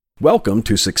Welcome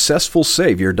to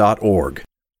SuccessfulSavior.org,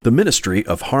 the ministry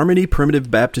of Harmony Primitive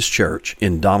Baptist Church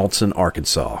in Donaldson,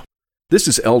 Arkansas. This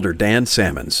is Elder Dan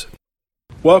Sammons.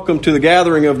 Welcome to the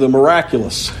gathering of the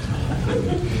miraculous.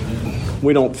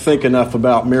 We don't think enough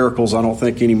about miracles, I don't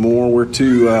think, anymore. We're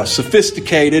too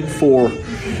sophisticated for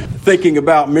thinking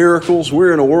about miracles.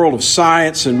 We're in a world of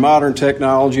science and modern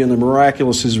technology, and the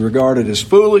miraculous is regarded as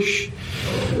foolish.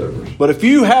 But if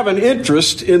you have an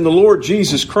interest in the Lord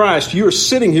Jesus Christ, you are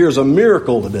sitting here as a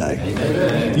miracle today.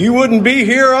 Amen. You wouldn't be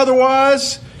here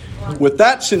otherwise. With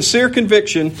that sincere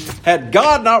conviction, had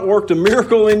God not worked a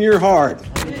miracle in your heart,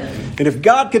 and if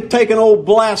God could take an old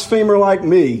blasphemer like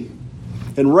me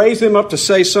and raise him up to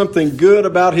say something good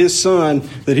about His Son,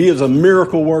 that He is a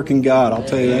miracle-working God, I'll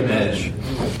tell you that much.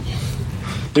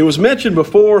 It was mentioned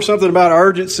before, something about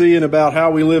urgency and about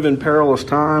how we live in perilous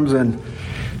times, and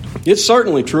it's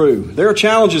certainly true. There are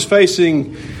challenges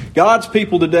facing God's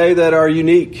people today that are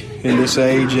unique in this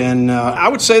age, and I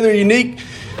would say they're unique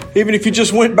even if you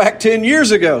just went back 10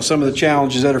 years ago. Some of the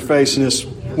challenges that are facing us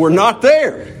were not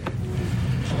there.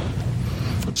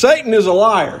 Satan is a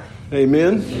liar.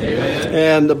 Amen. Amen.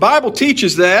 And the Bible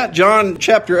teaches that. John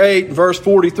chapter 8, verse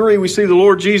 43, we see the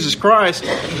Lord Jesus Christ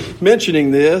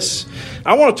mentioning this.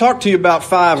 I want to talk to you about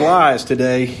 5 lies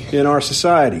today in our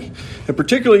society. And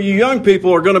particularly you young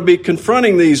people are going to be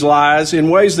confronting these lies in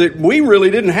ways that we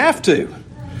really didn't have to.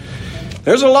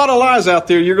 There's a lot of lies out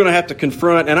there you're going to have to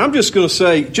confront. And I'm just going to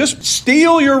say, just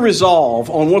steel your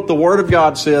resolve on what the Word of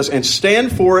God says and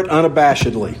stand for it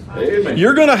unabashedly. Amen.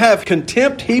 You're going to have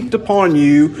contempt heaped upon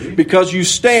you because you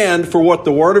stand for what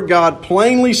the Word of God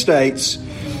plainly states.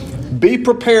 Be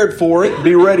prepared for it,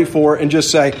 be ready for it, and just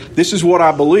say, this is what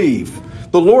I believe.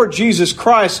 The Lord Jesus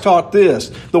Christ taught this.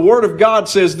 The Word of God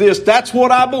says this. That's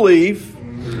what I believe.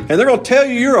 And they're going to tell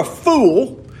you you're a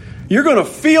fool. You're going to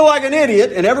feel like an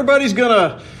idiot, and everybody's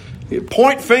going to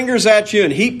point fingers at you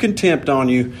and heap contempt on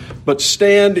you. But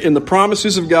stand in the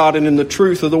promises of God and in the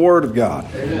truth of the Word of God.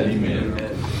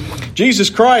 Amen. Jesus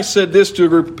Christ said this to a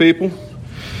group of people.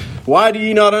 Why do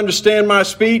ye not understand my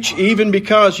speech, even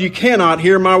because you cannot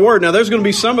hear my word? Now, there's going to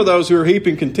be some of those who are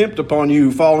heaping contempt upon you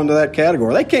who fall into that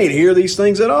category. They can't hear these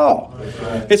things at all.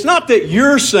 It's not that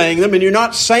you're saying them and you're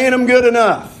not saying them good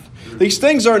enough. These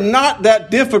things are not that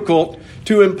difficult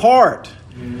to impart.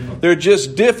 They're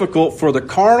just difficult for the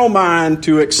carnal mind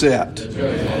to accept.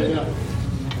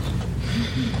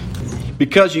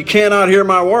 Because you cannot hear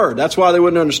my word. That's why they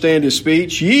wouldn't understand his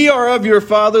speech. Ye are of your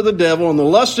father the devil, and the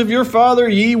lust of your father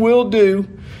ye will do.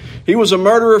 He was a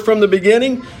murderer from the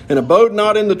beginning, and abode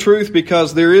not in the truth,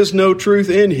 because there is no truth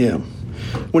in him.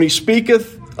 When he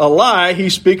speaketh a lie,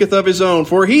 he speaketh of his own,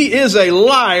 for he is a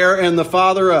liar and the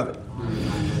father of it.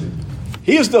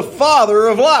 He is the father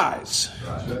of lies.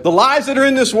 The lies that are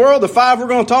in this world, the 5 we're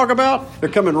going to talk about, they're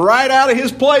coming right out of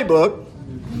his playbook.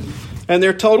 And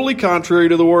they're totally contrary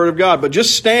to the Word of God. But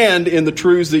just stand in the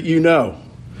truths that you know.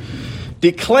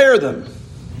 Declare them.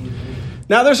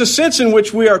 Now, there's a sense in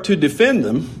which we are to defend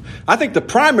them. I think the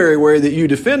primary way that you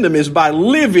defend them is by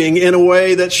living in a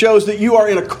way that shows that you are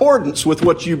in accordance with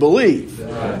what you believe.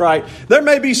 Right? There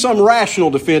may be some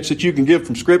rational defense that you can give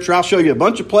from Scripture. I'll show you a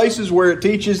bunch of places where it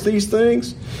teaches these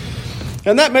things.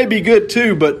 And that may be good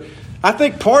too, but I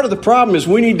think part of the problem is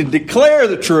we need to declare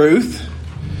the truth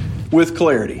with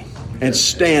clarity. And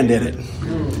stand in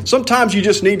it. Sometimes you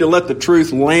just need to let the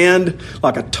truth land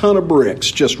like a ton of bricks,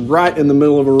 just right in the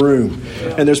middle of a room.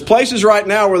 And there's places right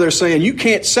now where they're saying, you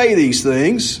can't say these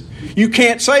things. You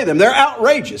can't say them. They're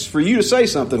outrageous for you to say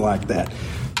something like that.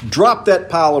 Drop that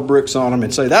pile of bricks on them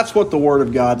and say, that's what the Word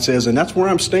of God says, and that's where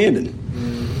I'm standing.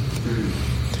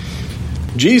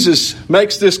 Jesus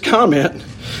makes this comment,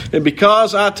 and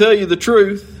because I tell you the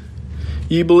truth,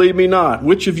 ye believe me not.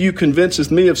 Which of you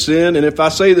convinceth me of sin? And if I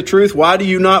say the truth, why do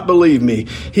you not believe me?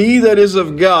 He that is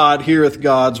of God heareth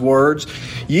God's words.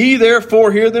 Ye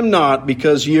therefore hear them not,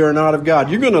 because ye are not of God.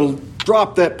 You're going to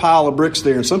drop that pile of bricks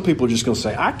there, and some people are just going to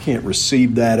say, I can't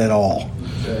receive that at all.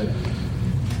 Okay.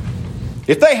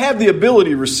 If they have the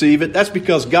ability to receive it, that's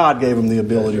because God gave them the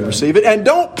ability to receive it. And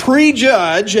don't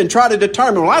prejudge and try to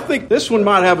determine, well, I think this one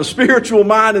might have a spiritual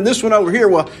mind and this one over here,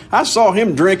 well, I saw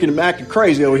him drinking and acting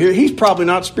crazy over here. He's probably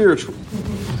not spiritual.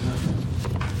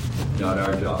 Not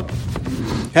our job.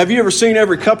 Have you ever seen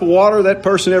every cup of water that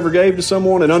person ever gave to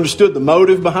someone and understood the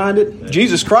motive behind it?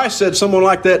 Jesus Christ said someone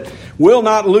like that will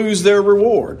not lose their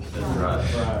reward.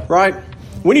 Right?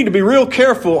 We need to be real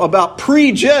careful about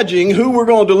prejudging who we're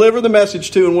going to deliver the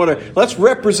message to and what. Let's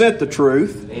represent the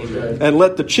truth and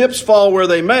let the chips fall where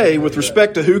they may with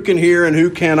respect to who can hear and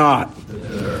who cannot.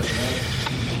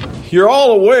 You're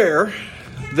all aware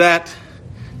that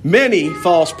Many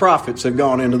false prophets have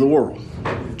gone into the world.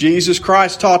 Jesus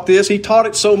Christ taught this. He taught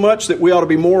it so much that we ought to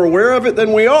be more aware of it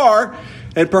than we are.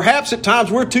 And perhaps at times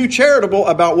we're too charitable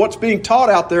about what's being taught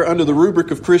out there under the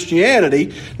rubric of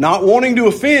Christianity, not wanting to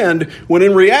offend, when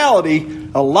in reality,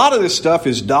 a lot of this stuff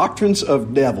is doctrines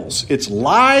of devils. It's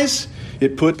lies.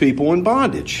 It put people in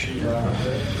bondage.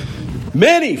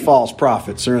 Many false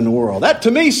prophets are in the world. That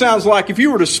to me sounds like if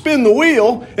you were to spin the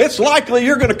wheel, it's likely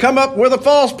you're going to come up with a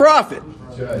false prophet.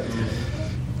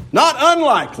 Not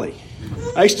unlikely.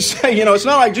 I used to say, it's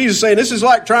not like Jesus saying this is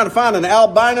like trying to find an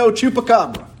albino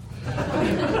chupacabra.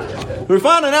 If we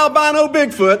find an albino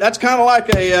Bigfoot, that's kind of like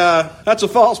that's a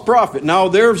false prophet. No,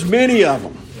 there's many of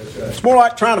them. It's more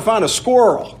like trying to find a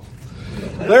squirrel.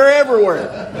 They're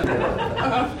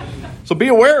everywhere. So be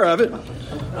aware of it.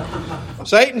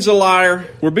 Satan's a liar.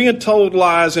 We're being told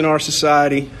lies in our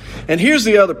society. And here's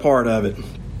the other part of it.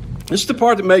 This is the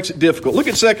part that makes it difficult. Look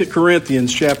at 2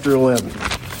 Corinthians chapter 11.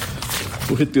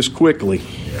 We'll hit this quickly.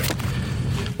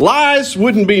 Lies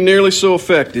wouldn't be nearly so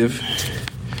effective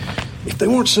if they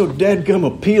weren't so dadgum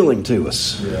appealing to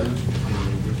us.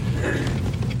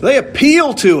 They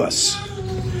appeal to us.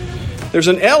 There's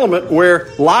an element where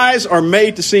lies are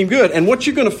made to seem good. And what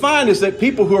you're going to find is that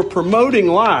people who are promoting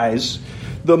lies,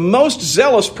 the most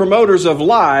zealous promoters of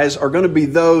lies are going to be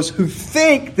those who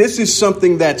think this is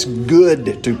something that's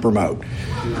good to promote.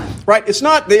 Right? It's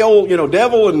not the old,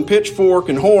 devil and pitchfork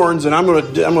and horns and I'm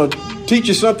going to teach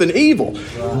you something evil.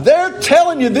 They're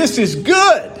telling you this is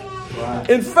good.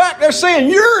 In fact, they're saying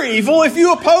you're evil if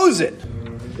you oppose it.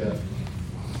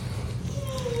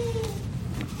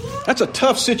 That's a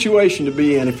tough situation to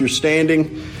be in if you're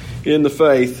standing in the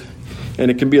faith, and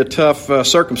it can be a tough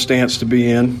circumstance to be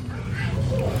in.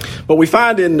 But we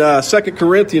find in 2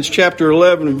 Corinthians chapter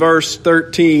 11 and verse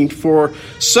 13, for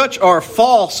such are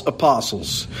false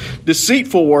apostles,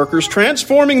 deceitful workers,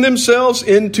 transforming themselves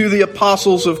into the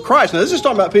apostles of Christ. Now, this is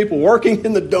talking about people working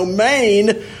in the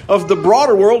domain of the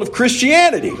broader world of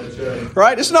Christianity.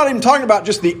 Right? It's not even talking about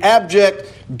just the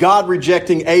abject,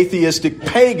 God-rejecting, atheistic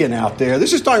pagan out there.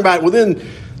 This is talking about within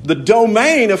the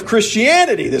domain of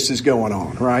Christianity this is going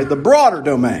on, right? The broader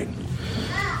domain.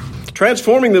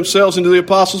 Transforming themselves into the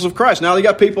apostles of Christ. Now, you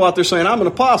got people out there saying, I'm an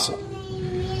apostle.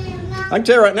 I can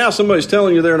tell you right now, somebody's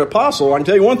telling you they're an apostle. I can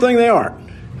tell you one thing they aren't.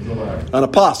 An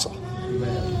apostle.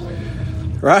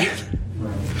 Right?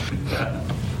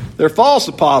 They're false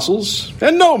apostles.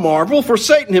 And no marvel, for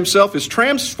Satan himself is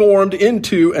transformed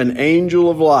into an angel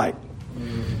of light.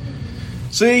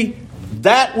 See,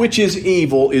 that which is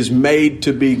evil is made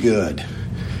to be good.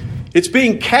 It's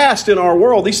being cast in our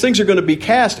world. These things are going to be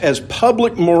cast as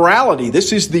public morality.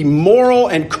 This is the moral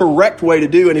and correct way to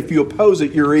do, and if you oppose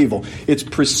it, you're evil. It's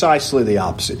precisely the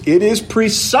opposite. It is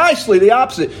precisely the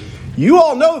opposite. You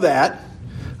all know that.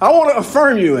 I want to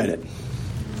affirm you in it.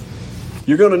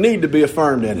 You're going to need to be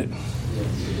affirmed in it.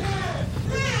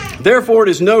 Therefore, it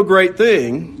is no great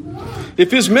thing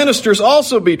if his ministers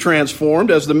also be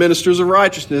transformed as the ministers of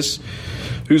righteousness,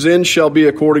 whose end shall be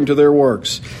according to their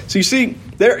works. So you see,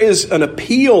 there is an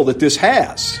appeal that this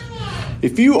has.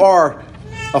 If you are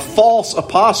a false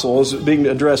apostle, as being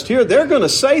addressed here, they're going to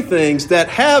say things that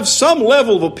have some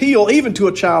level of appeal even to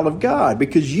a child of God,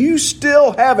 because you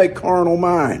still have a carnal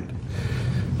mind.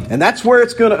 And that's where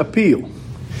it's going to appeal.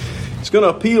 It's going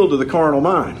to appeal to the carnal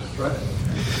mind. Right.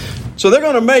 So they're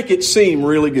going to make it seem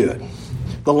really good.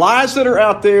 The lies that are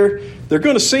out there, they're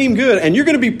going to seem good, and you're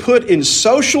going to be put in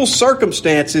social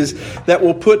circumstances that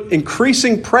will put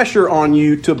increasing pressure on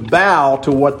you to bow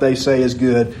to what they say is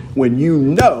good when you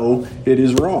know it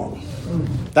is wrong.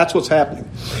 That's what's happening.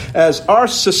 As our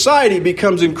society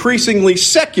becomes increasingly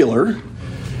secular,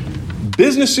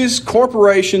 businesses,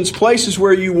 corporations, places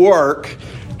where you work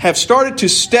have started to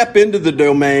step into the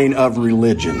domain of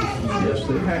religion. Yes,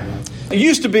 they have. It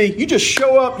used to be, you just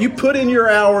show up, you put in your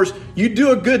hours, you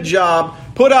do a good job,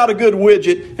 put out a good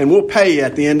widget, and we'll pay you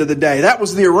at the end of the day. That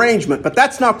was the arrangement, but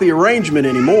that's not the arrangement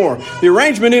anymore. The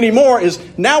arrangement anymore is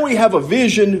now we have a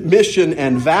vision, mission,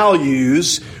 and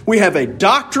values. We have a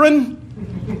doctrine.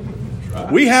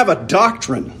 We have a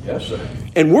doctrine. Yes, sir.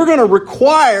 And we're going to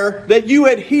require that you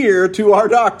adhere to our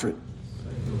doctrine.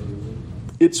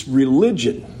 It's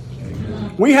religion.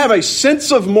 We have a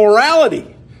sense of morality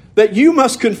that you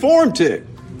must conform to.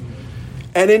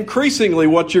 And increasingly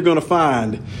what you're going to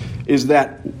find is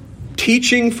that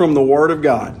teaching from the Word of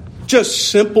God, just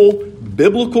simple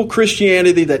biblical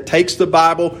Christianity that takes the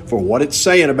Bible for what it's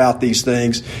saying about these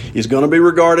things, is going to be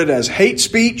regarded as hate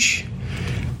speech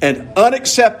and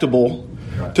unacceptable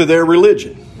to their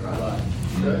religion.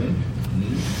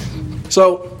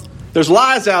 So there's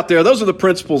lies out there. Those are the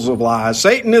principles of lies.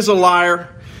 Satan is a liar.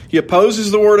 He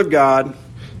opposes the Word of God.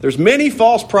 There's many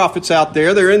false prophets out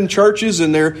there. They're in churches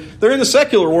and they're in the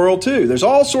secular world too. There's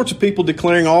all sorts of people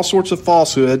declaring all sorts of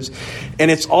falsehoods,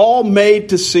 and it's all made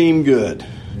to seem good.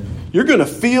 You're going to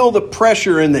feel the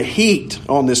pressure and the heat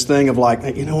on this thing of like,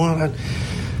 hey, you know what?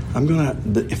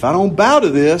 If I don't bow to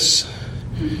this,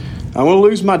 I'm going to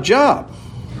lose my job.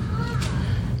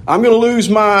 I'm going to lose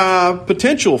my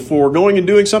potential for going and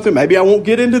doing something. Maybe I won't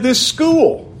get into this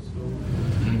school.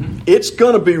 It's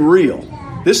going to be real.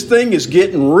 This thing is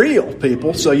getting real,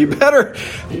 people, so you better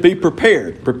be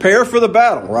prepared. Prepare for the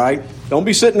battle, right? Don't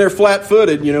be sitting there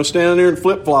flat-footed, standing there in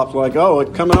flip-flops like, oh,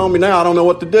 it's coming on me now, I don't know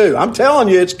what to do. I'm telling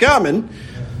you, it's coming.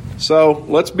 So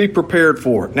let's be prepared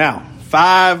for it. Now,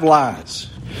 5 lies.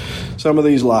 Some of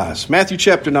these lies. Matthew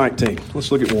chapter 19.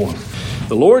 Let's look at one.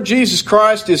 The Lord Jesus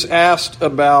Christ is asked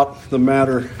about the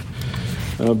matter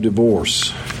of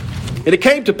divorce. And it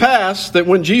came to pass that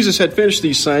when Jesus had finished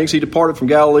these things, he departed from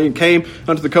Galilee and came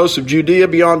unto the coast of Judea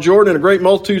beyond Jordan, and a great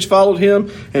multitudes followed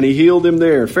him, and he healed them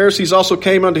there. Pharisees also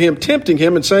came unto him, tempting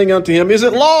him, and saying unto him, Is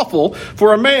it lawful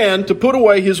for a man to put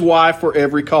away his wife for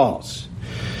every cause?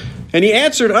 And he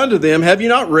answered unto them, Have you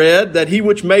not read that he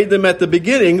which made them at the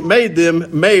beginning made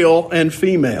them male and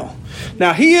female?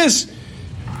 Now he is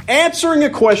answering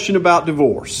a question about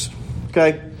divorce.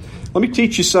 Okay? Let me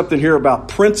teach you something here about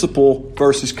principle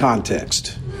versus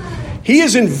context. He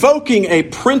is invoking a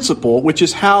principle, which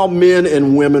is how men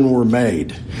and women were made.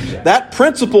 That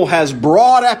principle has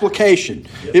broad application.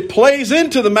 It plays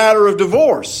into the matter of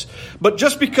divorce. But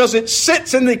just because it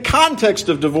sits in the context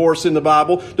of divorce in the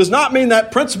Bible does not mean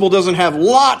that principle doesn't have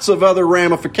lots of other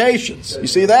ramifications. You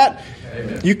see that?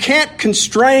 You can't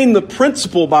constrain the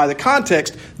principle by the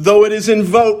context, though it is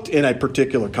invoked in a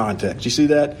particular context. You see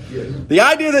that? Yes. The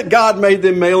idea that God made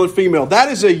them male and female, that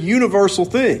is a universal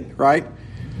thing, right?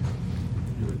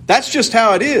 That's just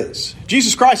how it is.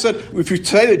 Jesus Christ said, if you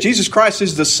say that Jesus Christ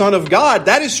is the Son of God,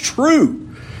 that is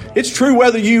true. It's true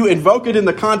whether you invoke it in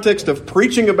the context of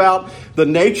preaching about the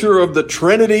nature of the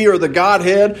Trinity or the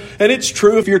Godhead, and it's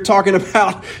true if you're talking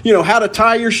about, how to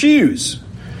tie your shoes.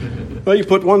 Well, you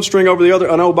put one string over the other,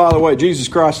 and oh, by the way, Jesus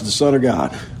Christ is the Son of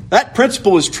God. That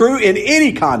principle is true in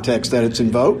any context that it's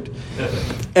invoked.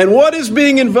 And what is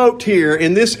being invoked here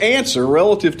in this answer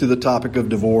relative to the topic of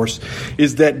divorce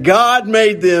is that God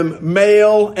made them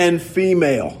male and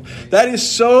female. That is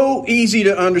so easy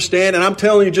to understand, and I'm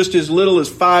telling you, just as little as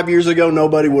 5 years ago,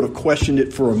 nobody would have questioned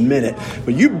it for a minute.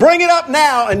 But you bring it up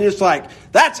now, and it's like,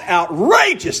 that's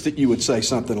outrageous that you would say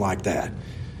something like that.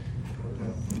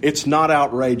 It's not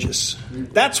outrageous.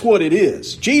 That's what it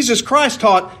is. Jesus Christ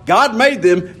taught God made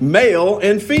them male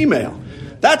and female.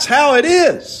 That's how it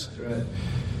is.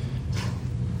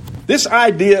 This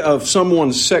idea of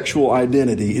someone's sexual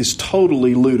identity is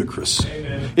totally ludicrous.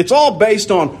 Amen. It's all based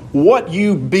on what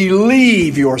you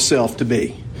believe yourself to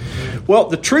be. Well,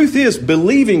 the truth is,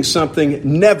 believing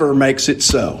something never makes it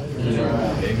so.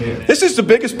 Amen. This is the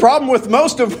biggest problem with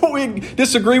most of what we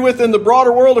disagree with in the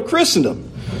broader world of Christendom.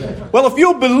 Well, if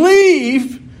you'll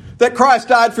believe that Christ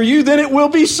died for you, then it will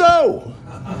be so.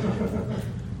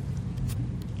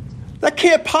 That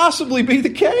can't possibly be the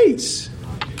case.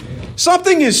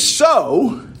 Something is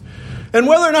so, and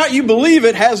whether or not you believe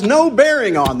it has no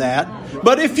bearing on that.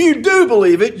 But if you do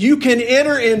believe it, you can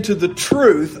enter into the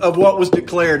truth of what was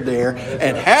declared there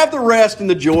and have the rest and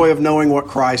the joy of knowing what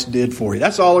Christ did for you.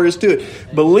 That's all there is to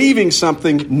it. Believing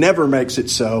something never makes it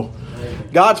so.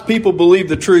 God's people believe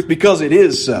the truth because it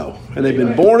is so. And they've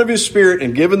been born of His Spirit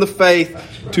and given the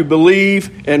faith to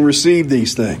believe and receive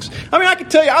these things. I mean, I can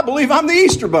tell you, I believe I'm the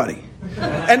Easter Bunny.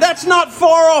 And that's not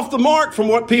far off the mark from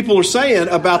what people are saying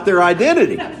about their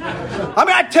identity. I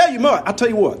mean, I tell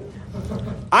you what.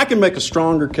 I can make a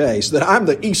stronger case that I'm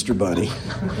the Easter Bunny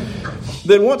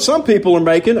than what some people are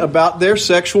making about their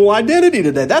sexual identity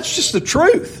today. That's just the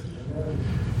truth.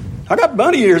 I got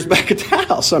bunny ears back at the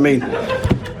house. I mean,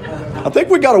 I think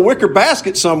we got a wicker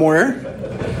basket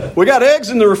somewhere. We got eggs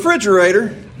in the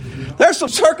refrigerator. There's some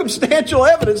circumstantial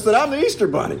evidence that I'm the Easter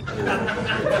Bunny.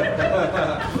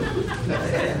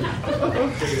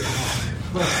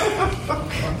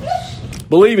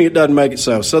 Believing it doesn't make it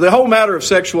so. So the whole matter of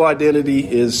sexual identity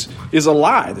is a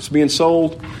lie that's being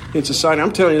sold in society.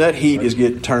 I'm telling you, that heat is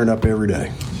getting turned up every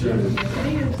day.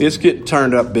 It's getting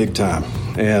turned up big time.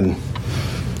 And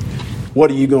what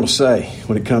are you going to say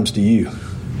when it comes to you?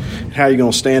 How are you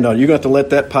going to stand on it? You're going to have to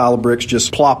let that pile of bricks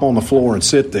just plop on the floor and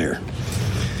sit there.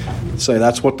 Say,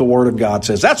 that's what the Word of God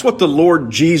says. That's what the Lord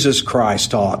Jesus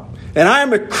Christ taught. And I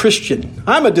am a Christian.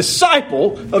 I'm a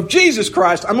disciple of Jesus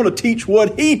Christ. I'm going to teach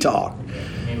what He taught.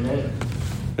 Amen.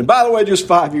 And by the way, just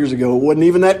 5 years ago, it wasn't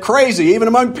even that crazy, even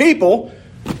among people.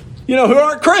 who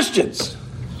aren't Christians.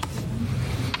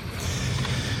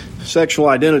 Sexual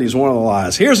identity is one of the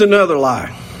lies. Here's another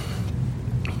lie.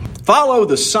 Follow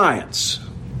the science.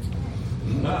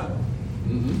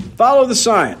 Follow the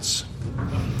science.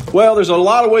 Well, there's a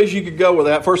lot of ways you could go with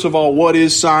that. First of all, what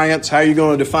is science? How are you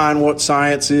going to define what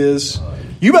science is?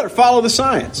 You better follow the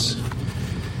science.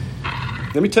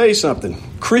 Let me tell you something.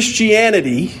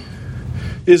 Christianity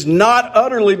is not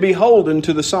utterly beholden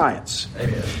to the science.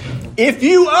 Amen. If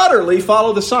you utterly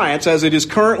follow the science as it is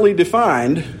currently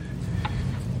defined,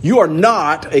 you are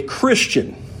not a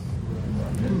Christian.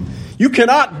 You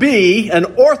cannot be an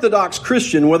Orthodox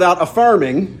Christian without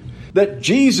affirming that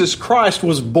Jesus Christ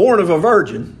was born of a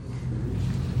virgin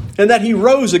and that He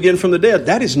rose again from the dead.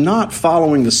 That is not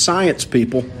following the science,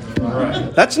 people.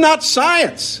 Right. That's not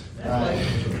science. Right.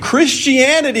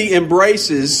 Christianity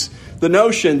embraces the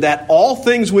notion that all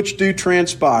things which do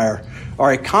transpire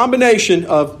are a combination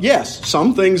of, yes,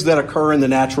 some things that occur in the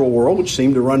natural world, which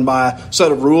seem to run by a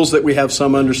set of rules that we have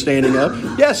some understanding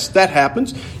of. Yes, that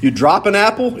happens. You drop an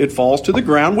apple, it falls to the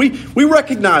ground. We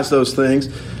recognize those things.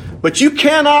 But you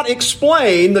cannot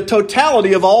explain the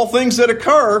totality of all things that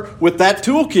occur with that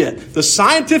toolkit. The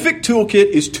scientific toolkit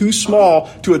is too small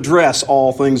to address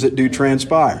all things that do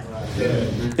transpire.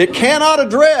 It cannot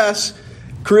address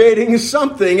creating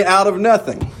something out of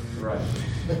nothing.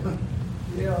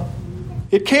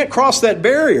 It can't cross that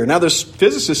barrier. Now, there's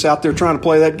physicists out there trying to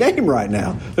play that game right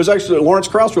now. There's actually, Lawrence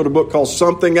Krauss wrote a book called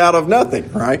Something Out of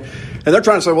Nothing, right? And they're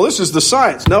trying to say, well, this is the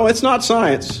science. No, it's not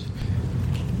science.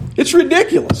 It's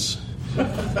ridiculous.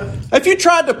 If you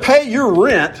tried to pay your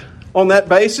rent on that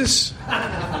basis,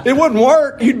 it wouldn't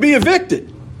work. You'd be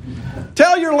evicted.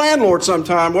 Tell your landlord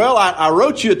sometime, well, I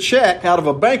wrote you a check out of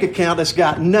a bank account that's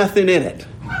got nothing in it.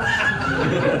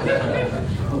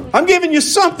 I'm giving you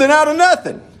something out of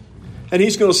nothing. And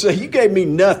he's going to say, you gave me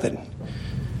nothing.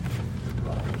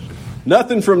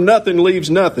 Nothing from nothing leaves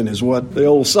nothing is what the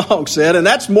old song said. And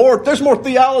there's more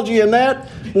theology in that,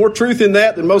 more truth in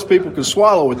that than most people can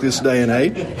swallow at this day and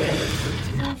age.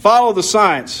 Follow the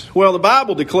science. Well, the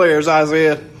Bible declares,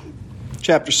 Isaiah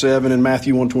chapter 7 and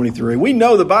Matthew 1:23. We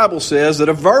know the Bible says that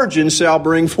a virgin shall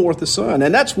bring forth a son.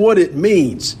 And that's what it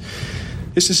means.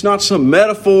 This is not some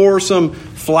metaphor, some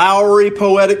flowery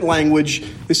poetic language.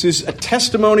 This is a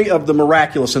testimony of the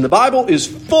miraculous. And the Bible is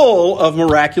full of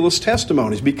miraculous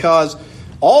testimonies because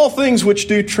all things which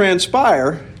do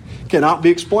transpire cannot be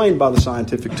explained by the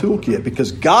scientific toolkit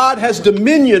because God has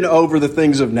dominion over the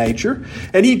things of nature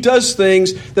and He does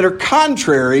things that are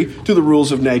contrary to the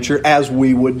rules of nature as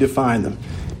we would define them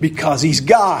because He's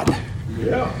God.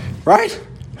 Yeah. Right?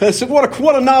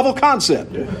 What a novel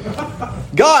concept.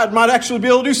 God might actually be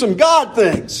able to do some God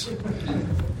things.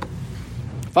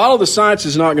 Follow the science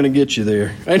is not going to get you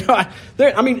there. And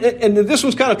this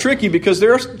one's kind of tricky because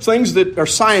there are things that are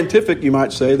scientific, you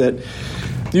might say, that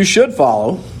you should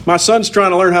follow. My son's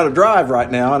trying to learn how to drive right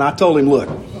now, and I told him, look,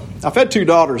 I've had 2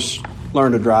 daughters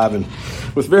learn to drive, and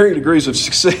with varying degrees of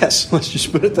success, let's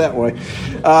just put it that way.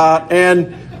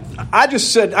 And I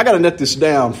just said, I got to net this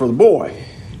down for the boy.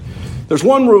 There's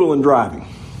one rule in driving.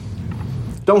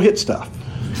 Don't hit stuff.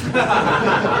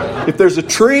 If there's a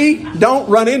tree, don't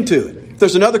run into it. If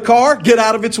there's another car, get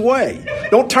out of its way.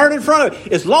 Don't turn in front of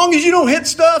it. As long as you don't hit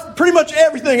stuff, pretty much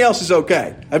everything else is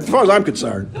okay, as far as I'm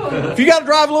concerned. If you got to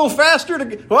drive a little faster,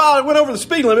 I went over the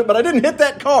speed limit, but I didn't hit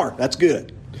that car. That's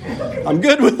good. I'm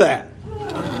good with that.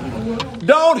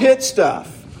 Don't hit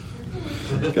stuff.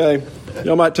 Okay?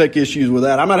 Y'all might take issues with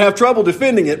that. I might have trouble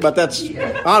defending it, but that's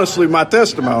honestly my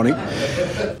testimony.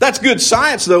 That's good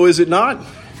science, though, is it not?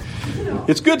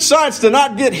 It's good science to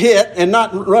not get hit and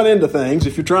not run into things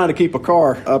if you're trying to keep a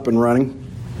car up and running.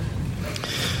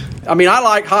 I mean, I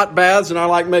like hot baths and I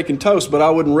like making toast, but I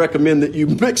wouldn't recommend that you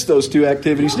mix those 2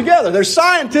 activities together. There's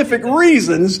scientific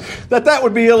reasons that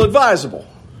would be ill-advisable,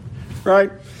 right?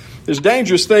 There's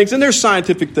dangerous things, and there's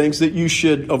scientific things that you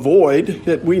should avoid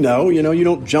that we know. You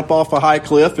don't jump off a high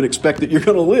cliff and expect that you're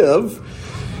going to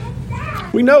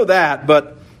live. We know that,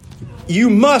 but you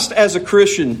must, as a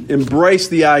Christian, embrace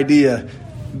the idea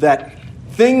that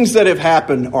things that have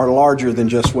happened are larger than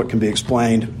just what can be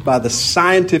explained by the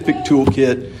scientific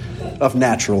toolkit of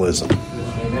naturalism.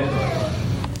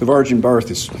 The virgin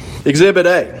birth is Exhibit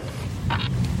A.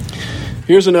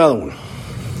 Here's another one.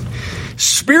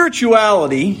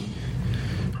 Spirituality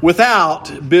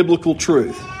without biblical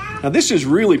truth. Now, this is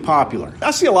really popular.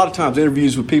 I see a lot of times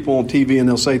interviews with people on TV and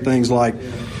they'll say things like,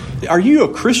 are you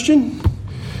a Christian?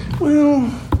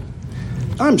 Well,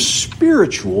 I'm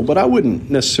spiritual, but I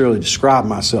wouldn't necessarily describe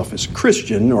myself as a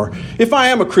Christian. Or if I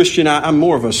am a Christian, I'm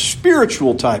more of a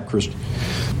spiritual type Christian.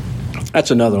 That's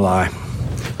another lie.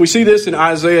 We see this in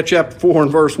Isaiah chapter 4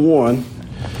 and verse 1.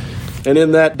 And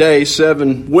in that day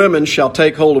 7 women shall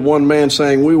take hold of one man,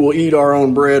 saying, we will eat our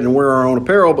own bread and wear our own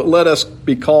apparel, but let us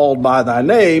be called by thy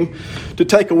name to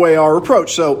take away our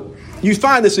reproach. So you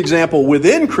find this example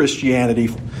within Christianity,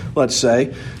 let's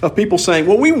say, of people saying,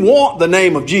 well, we want the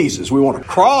name of Jesus. We want a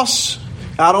cross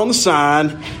out on the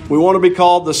sign. We want to be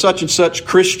called the such and such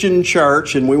Christian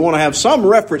church, and we want to have some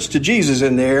reference to Jesus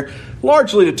in there,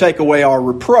 largely to take away our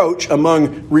reproach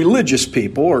among religious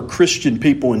people or Christian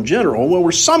people in general. Well,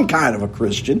 we're some kind of a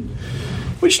Christian.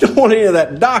 We just don't want any of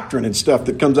that doctrine and stuff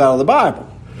that comes out of the Bible,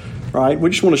 right? We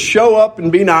just want to show up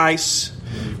and be nice.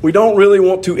 We don't really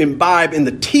want to imbibe in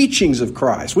the teachings of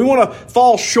Christ. We want to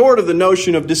fall short of the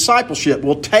notion of discipleship.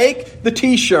 We'll take the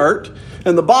T-shirt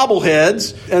and the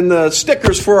bobbleheads and the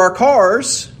stickers for our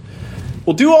cars.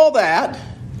 We'll do all that,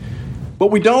 but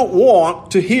we don't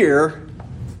want to hear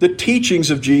the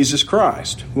teachings of Jesus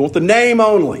Christ. We want the name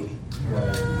only.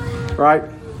 Right?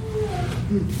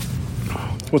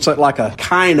 What's that, like a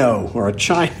kino or a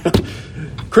China?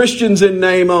 Christians in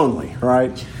name only,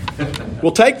 right?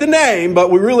 We'll take the name, but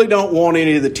we really don't want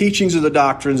any of the teachings of the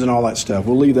doctrines and all that stuff.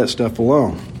 We'll leave that stuff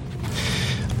alone.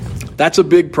 That's a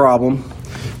big problem.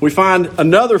 We find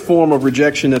another form of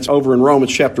rejection that's over in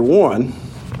Romans chapter 1.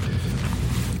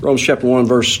 Romans chapter 1,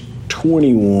 verse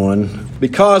 21.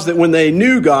 Because that when they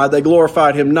knew God, they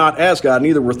glorified him not as God,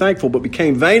 neither were thankful, but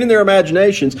became vain in their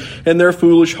imaginations, and their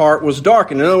foolish heart was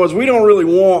darkened. In other words, we don't really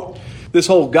want this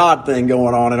whole God thing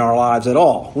going on in our lives at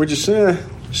all. We're just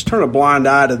turn a blind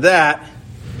eye to that.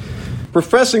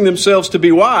 Professing themselves to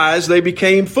be wise, they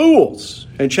became fools,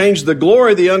 and changed the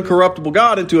glory of the uncorruptible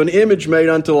God into an image made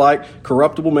unto like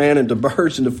corruptible man, and to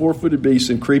birds, and to four-footed beasts,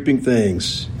 and creeping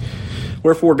things.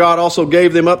 Wherefore God also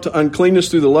gave them up to uncleanness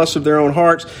through the lust of their own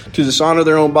hearts, to dishonor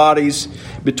their own bodies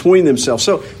between themselves.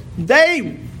 So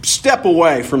they step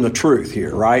away from the truth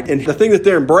here, right? And the thing that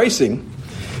they're embracing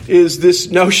is this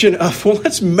notion of, well,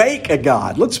 let's make a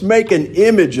God. Let's make an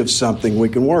image of something we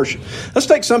can worship. Let's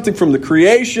take something from the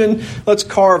creation. Let's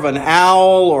carve an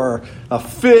owl or a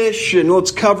fish, and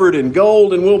let's cover it in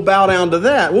gold, and we'll bow down to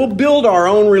that. We'll build our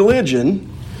own religion.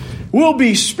 We'll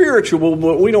be spiritual,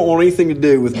 but we don't want anything to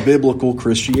do with biblical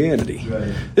Christianity.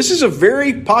 Right. This is a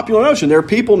very popular notion. There are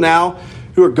people now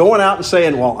who are going out and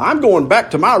saying, well, I'm going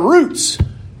back to my roots.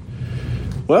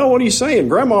 Well, what are you saying?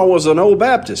 Grandma was an old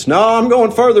Baptist. No, I'm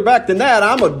going further back than that.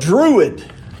 I'm a Druid.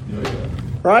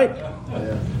 Right?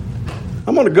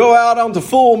 I'm going to go out on the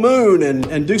full moon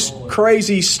and do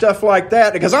crazy stuff like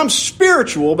that because I'm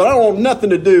spiritual, but I don't want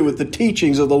nothing to do with the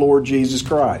teachings of the Lord Jesus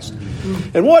Christ.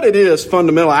 And what it is,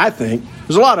 fundamentally, I think,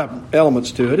 there's a lot of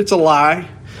elements to it. It's a lie.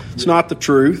 It's not the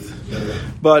truth.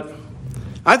 But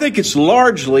I think it's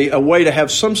largely a way to have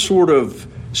some sort of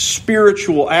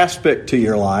spiritual aspect to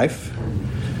your life,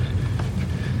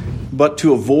 but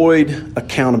to avoid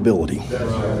accountability.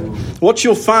 What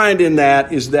you'll find in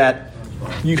that is that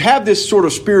you have this sort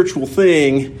of spiritual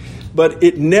thing, but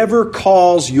it never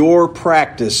calls your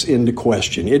practice into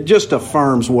question. It just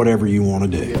affirms whatever you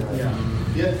want to do.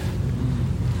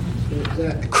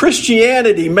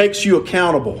 Christianity makes you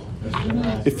accountable.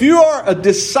 If you are a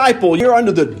disciple, you're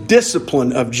under the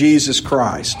discipline of Jesus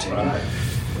Christ.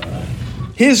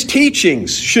 His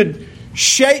teachings should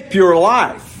shape your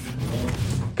life.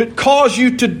 Could cause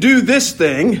you to do this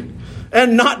thing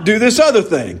and not do this other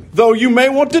thing, though you may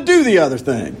want to do the other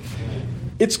thing.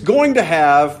 It's going to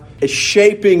have a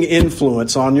shaping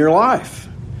influence on your life.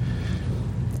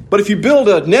 But if you build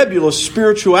a nebulous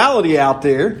spirituality out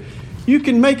there, you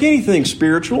can make anything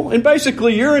spiritual, and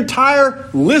basically your entire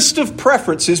list of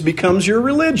preferences becomes your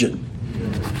religion.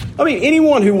 I mean,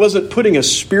 anyone who wasn't putting a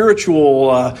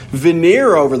spiritual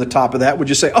veneer over the top of that would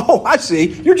just say, oh, I see,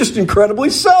 you're just incredibly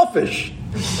selfish.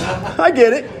 I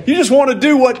get it. You just want to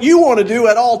do what you want to do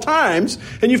at all times,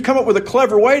 and you've come up with a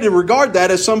clever way to regard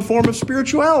that as some form of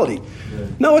spirituality.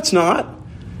 No, it's not.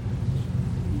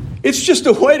 It's just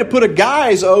a way to put a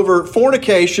guise over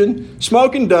fornication,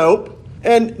 smoking dope,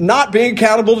 and not being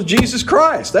accountable to Jesus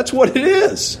Christ. That's what it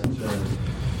is.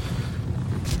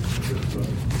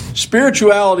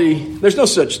 Spirituality, there's no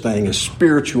such thing as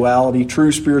spirituality,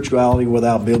 true spirituality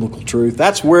without biblical truth.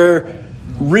 That's where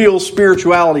real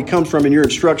spirituality comes from in your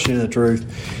instruction in the truth,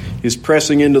 is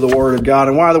pressing into the Word of God,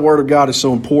 and why the Word of God is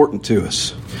so important to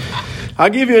us.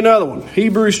 I'll give you another one.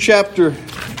 Hebrews chapter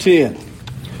 10.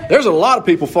 There's a lot of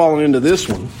people falling into this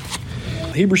one.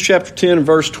 Hebrews chapter 10 and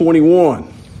verse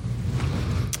 21.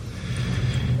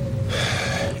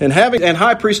 And having an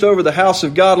high priest over the house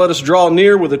of God, let us draw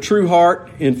near with a true heart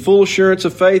in full assurance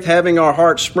of faith, having our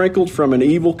hearts sprinkled from an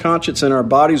evil conscience and our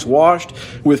bodies washed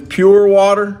with pure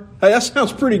water. Hey, that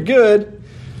sounds pretty good.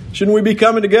 Shouldn't we be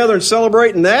coming together and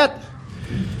celebrating that?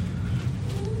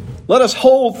 Let us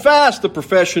hold fast the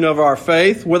profession of our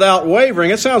faith without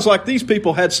wavering. It sounds like these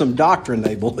people had some doctrine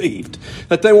they believed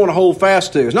that they want to hold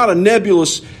fast to. It's not a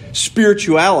nebulous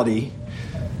spirituality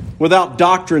without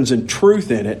doctrines and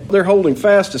truth in it. They're holding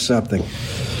fast to something.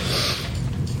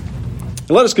 And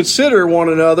let us consider one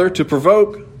another to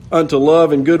provoke unto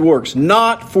love and good works,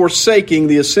 not forsaking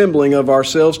the assembling of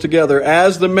ourselves together,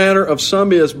 as the manner of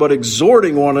some is, but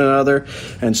exhorting one another,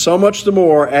 and so much the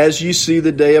more as you see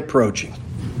the day approaching.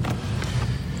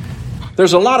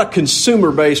 There's a lot of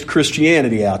consumer-based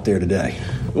Christianity out there today.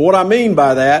 And what I mean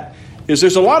by that is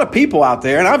there's a lot of people out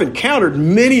there, and I've encountered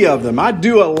many of them. I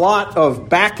do a lot of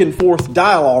back and forth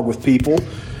dialogue with people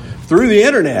through the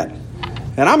internet.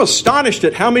 And I'm astonished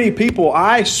at how many people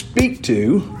I speak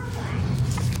to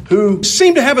who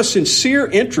seem to have a sincere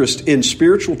interest in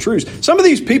spiritual truths. Some of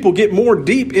these people get more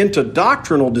deep into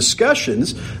doctrinal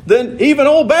discussions than even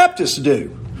old Baptists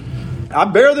do. I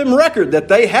bear them record that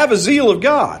they have a zeal of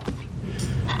God.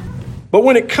 But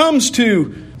when it comes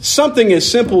to something as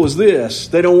simple as this,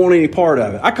 they don't want any part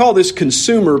of it. I call this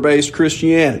consumer-based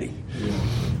Christianity.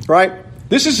 Right?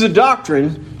 This is the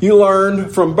doctrine you learn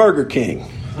from Burger King.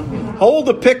 Hold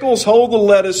the pickles, hold the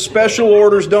lettuce, special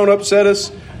orders don't upset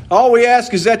us. All we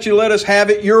ask is that you let us have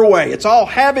it your way. It's all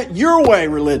have it your way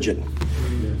religion.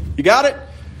 You got it?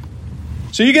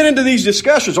 So you get into these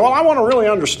discussions. Well, I want to really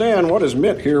understand what is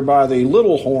meant here by the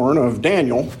little horn of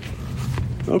Daniel.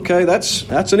 Okay, that's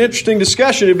an interesting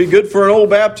discussion. It'd be good for an old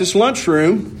Baptist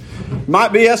lunchroom.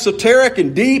 Might be esoteric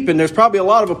and deep, and there's probably a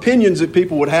lot of opinions that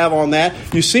people would have on that.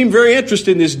 You seem very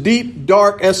interested in this deep,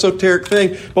 dark, esoteric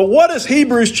thing. But what does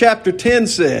Hebrews chapter 10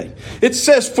 say? It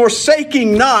says,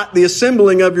 forsaking not the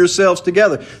assembling of yourselves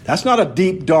together. That's not a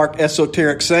deep, dark,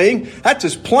 esoteric saying. That's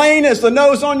as plain as the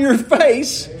nose on your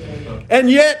face. And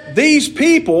yet these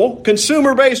people,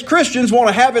 consumer-based Christians, want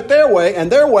to have it their way, and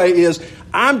their way is,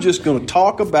 I'm just going to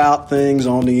talk about things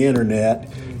on the internet,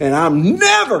 and I'm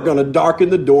never going to darken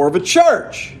the door of a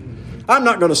church. I'm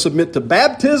not going to submit to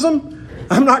baptism.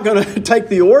 I'm not going to take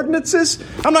the ordinances.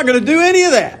 I'm not going to do any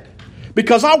of that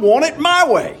because I want it my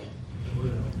way.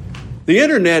 The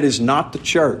internet is not the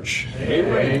church.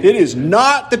 Amen. It is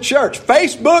not the church.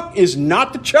 Facebook is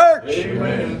not the church.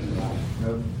 Amen.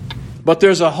 But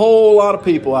there's a whole lot of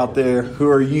people out there who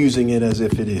are using it as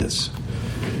if it is.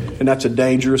 And that's a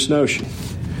dangerous notion.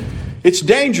 It's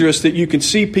dangerous that you can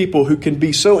see people who can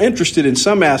be so interested in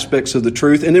some aspects of the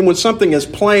truth, and then when something as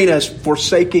plain as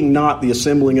forsaking not the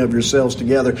assembling of yourselves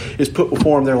together is put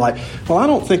before them, they're like, well, I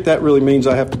don't think that really means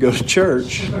I have to go to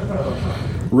church.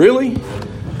 Really?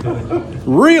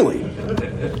 Really?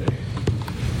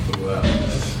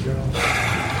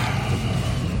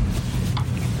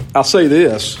 I'll say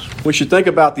this. We should think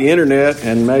about the internet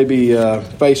and maybe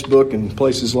Facebook and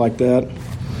places like that.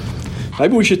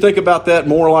 Maybe we should think about that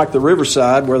more like the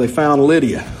riverside where they found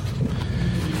Lydia.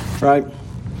 Right?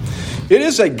 It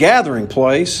is a gathering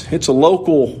place. It's a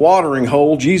local watering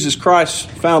hole. Jesus Christ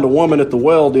found a woman at the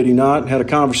well, did he not? Had a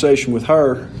conversation with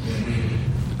her.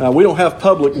 We don't have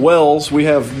public wells. We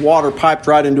have water piped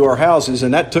right into our houses,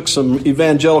 and that took some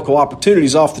evangelical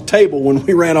opportunities off the table when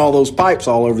we ran all those pipes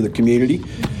all over the community.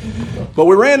 But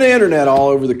we ran the internet all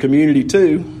over the community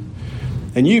too.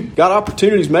 And you got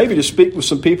opportunities maybe to speak with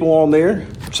some people on there.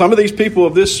 Some of these people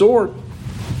of this sort,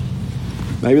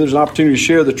 maybe there's an opportunity to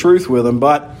share the truth with them.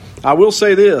 But I will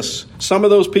say this. Some of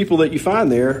those people that you find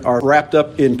there are wrapped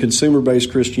up in consumer-based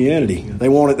Christianity. They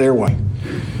want it their way.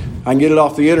 I can get it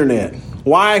off the internet.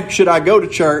 Why should I go to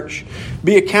church,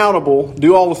 be accountable,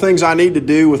 do all the things I need to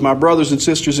do with my brothers and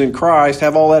sisters in Christ,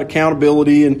 have all that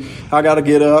accountability, and I got to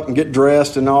get up and get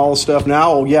dressed and all the stuff.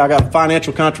 Now, oh yeah, I got a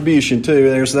financial contribution too.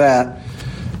 There's that.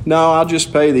 No, I'll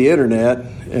just pay the internet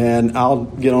and I'll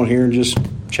get on here and just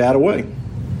chat away.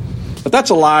 But that's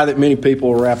a lie that many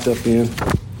people are wrapped up in.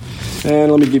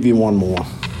 And let me give you one more.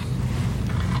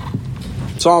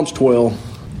 Psalms 12.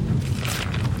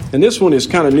 And this one is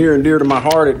kind of near and dear to my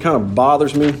heart. It kind of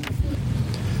bothers me.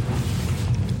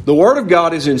 The Word of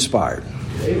God is inspired.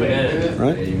 Amen.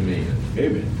 Right? Amen.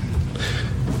 Amen.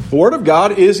 The Word of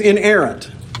God is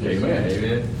inerrant. Amen.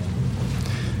 Amen.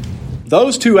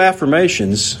 Those two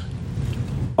affirmations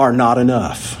are not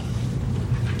enough.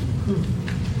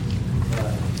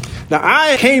 Now,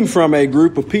 I came from a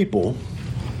group of people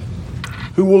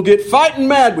who will get fighting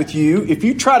mad with you if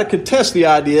you try to contest the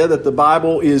idea that the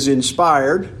Bible is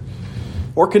inspired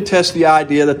or contest the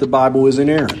idea that the Bible is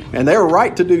inerrant. And they're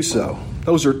right to do so.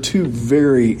 Those are two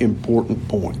very important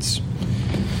points.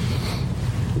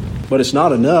 But it's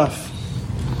not enough.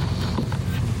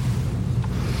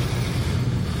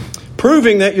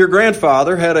 Proving that your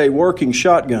grandfather had a working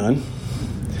shotgun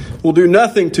will do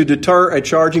nothing to deter a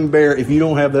charging bear if you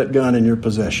don't have that gun in your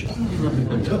possession.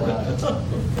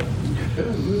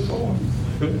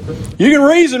 You can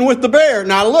reason with the bear.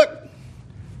 Now look,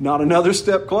 not another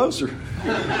step closer.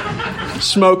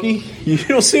 Smokey, you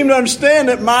don't seem to understand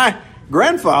that my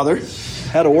grandfather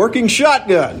had a working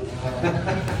shotgun.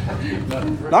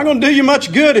 Not going to do you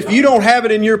much good if you don't have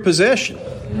it in your possession.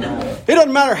 It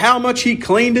doesn't matter how much he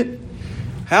cleaned it,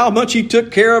 how much he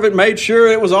took care of it, made sure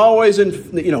it was always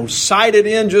sighted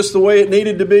in just the way it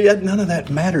needed to be. None of that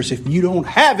matters if you don't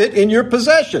have it in your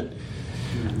possession.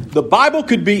 The Bible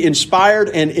could be inspired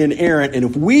and inerrant, and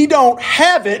if we don't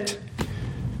have it,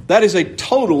 that is a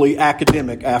totally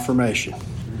academic affirmation.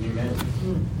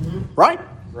 Right?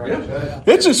 Right.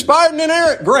 It's inspired and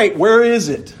inerrant. Great. Where is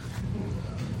it?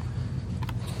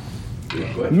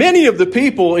 Many of the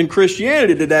people in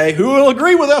Christianity today who will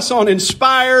agree with us on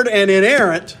inspired and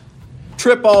inerrant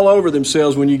trip all over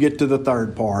themselves when you get to the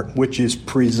third part, which is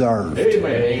preserved.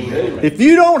 Amen. If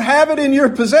you don't have it in your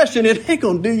possession, it ain't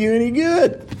going to do you any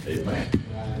good. Amen.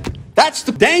 That's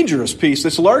the dangerous piece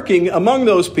that's lurking among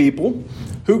those people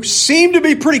who seem to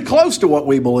be pretty close to what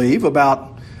we believe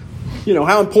about,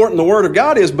 how important the Word of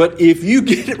God is. But if you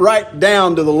get it right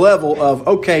down to the level of,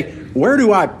 okay, where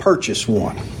do I purchase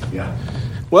one? Yeah.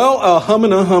 Well,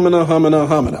 humana.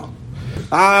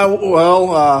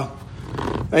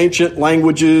 Ancient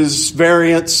languages,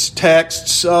 variants,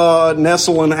 texts,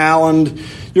 Nestle and Allen.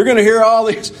 You're going to hear all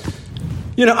these.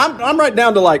 I'm right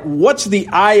down to what's the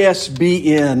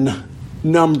ISBN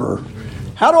number?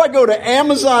 How do I go to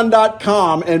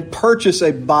Amazon.com and purchase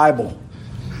a Bible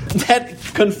that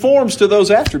conforms to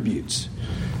those attributes?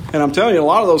 And I'm telling you, a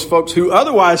lot of those folks who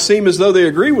otherwise seem as though they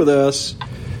agree with us,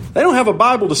 they don't have a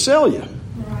Bible to sell you.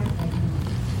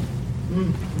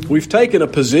 We've taken a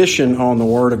position on the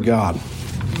Word of God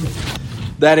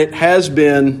that it has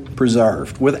been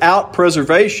preserved. Without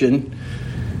preservation,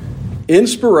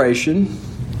 inspiration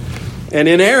and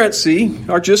inerrancy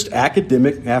are just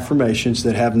academic affirmations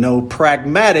that have no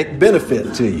pragmatic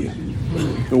benefit to you.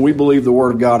 And we believe the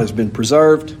Word of God has been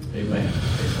preserved. Amen.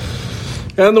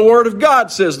 And the Word of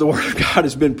God says the Word of God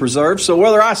has been preserved. So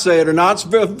whether I say it or not,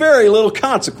 it's of very little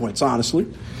consequence, honestly.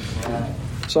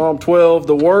 Psalm 12,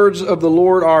 the words of the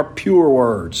Lord are pure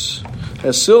words.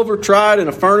 As silver tried in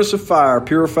a furnace of fire,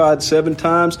 purified 7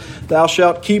 times, thou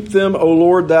shalt keep them, O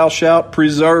Lord, thou shalt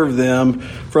preserve them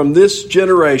from this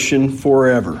generation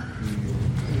forever.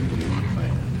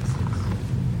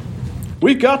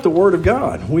 We've got the Word of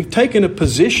God. We've taken a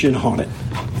position on it.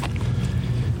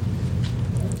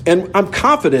 And I'm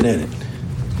confident in it.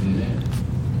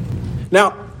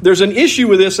 Now, there's an issue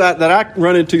with this that I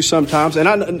run into sometimes, and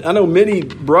I know many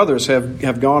brothers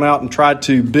have gone out and tried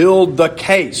to build the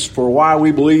case for why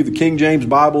we believe the King James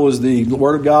Bible is the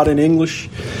Word of God in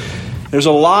English. There's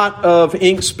a lot of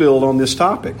ink spilled on this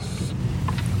topic.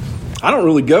 I don't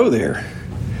really go there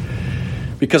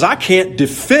because I can't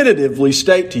definitively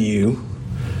state to you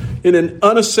in an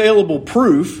unassailable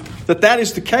proof that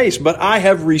is the case, but I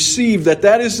have received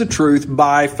that is the truth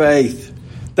by faith.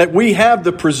 That we have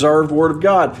the preserved Word of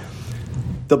God.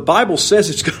 The Bible says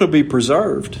it's going to be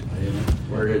preserved.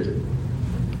 Where is it?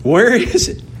 Where is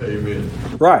it? Amen.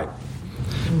 Right.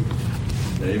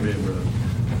 Amen, brother.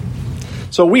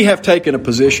 So we have taken a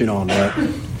position on that.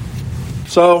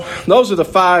 So those are the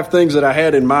 5 things that I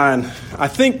had in mind. I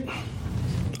think,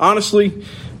 honestly,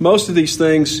 most of these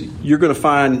things you're going to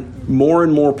find more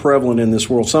and more prevalent in this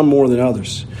world, some more than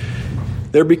others.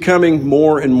 They're becoming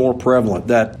more and more prevalent,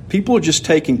 that people are just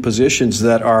taking positions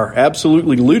that are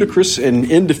absolutely ludicrous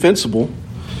and indefensible,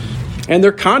 and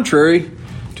they're contrary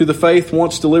to the faith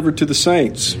once delivered to the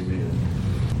saints. Amen.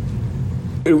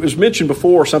 It was mentioned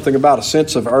before something about a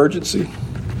sense of urgency.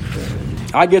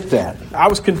 I get that. I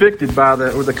was convicted by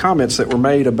the comments that were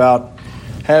made about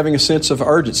having a sense of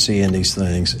urgency in these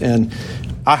things. And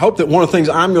I hope that one of the things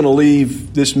I'm going to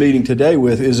leave this meeting today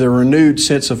with is a renewed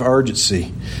sense of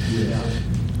urgency. Yeah.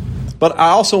 But I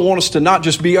also want us to not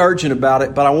just be urgent about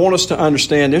it, but I want us to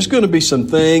understand there's going to be some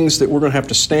things that we're going to have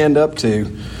to stand up to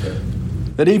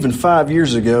that even 5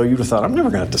 years ago you'd have thought, I'm never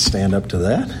going to have to stand up to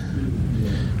that.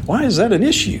 Why is that an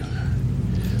issue?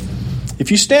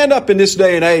 If you stand up in this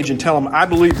day and age and tell them, I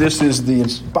believe this is the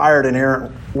inspired,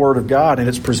 inerrant Word of God and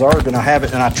it's preserved and I have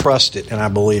it and I trust it and I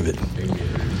believe it.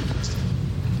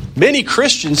 Many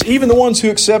Christians, even the ones who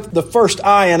accept the first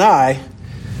I and I,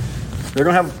 they're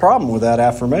going to have a problem with that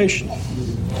affirmation.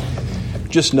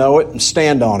 Just know it and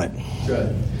stand on it.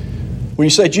 Good. When you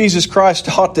say Jesus Christ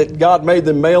taught that God made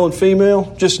them male and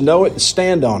female, just know it and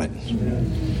stand on it.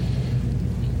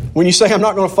 When you say, I'm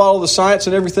not going to follow the science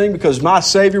and everything because my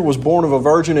Savior was born of a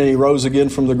virgin and He rose again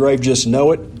from the grave, just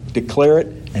know it, declare it,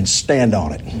 and stand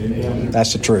on it. Amen.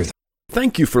 That's the truth.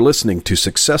 Thank you for listening to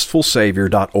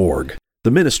SuccessfulSavior.org,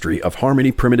 the ministry of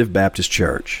Harmony Primitive Baptist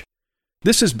Church.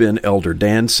 This has been Elder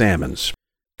Dan Sammons.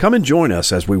 Come and join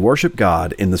us as we worship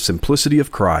God in the simplicity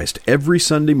of Christ every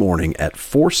Sunday morning at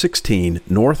 416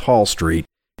 North Hall Street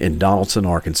in Donaldson,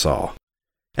 Arkansas.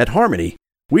 At Harmony,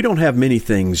 we don't have many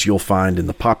things you'll find in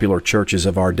the popular churches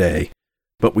of our day,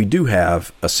 but we do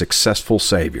have a successful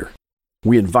Savior.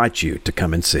 We invite you to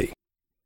come and see.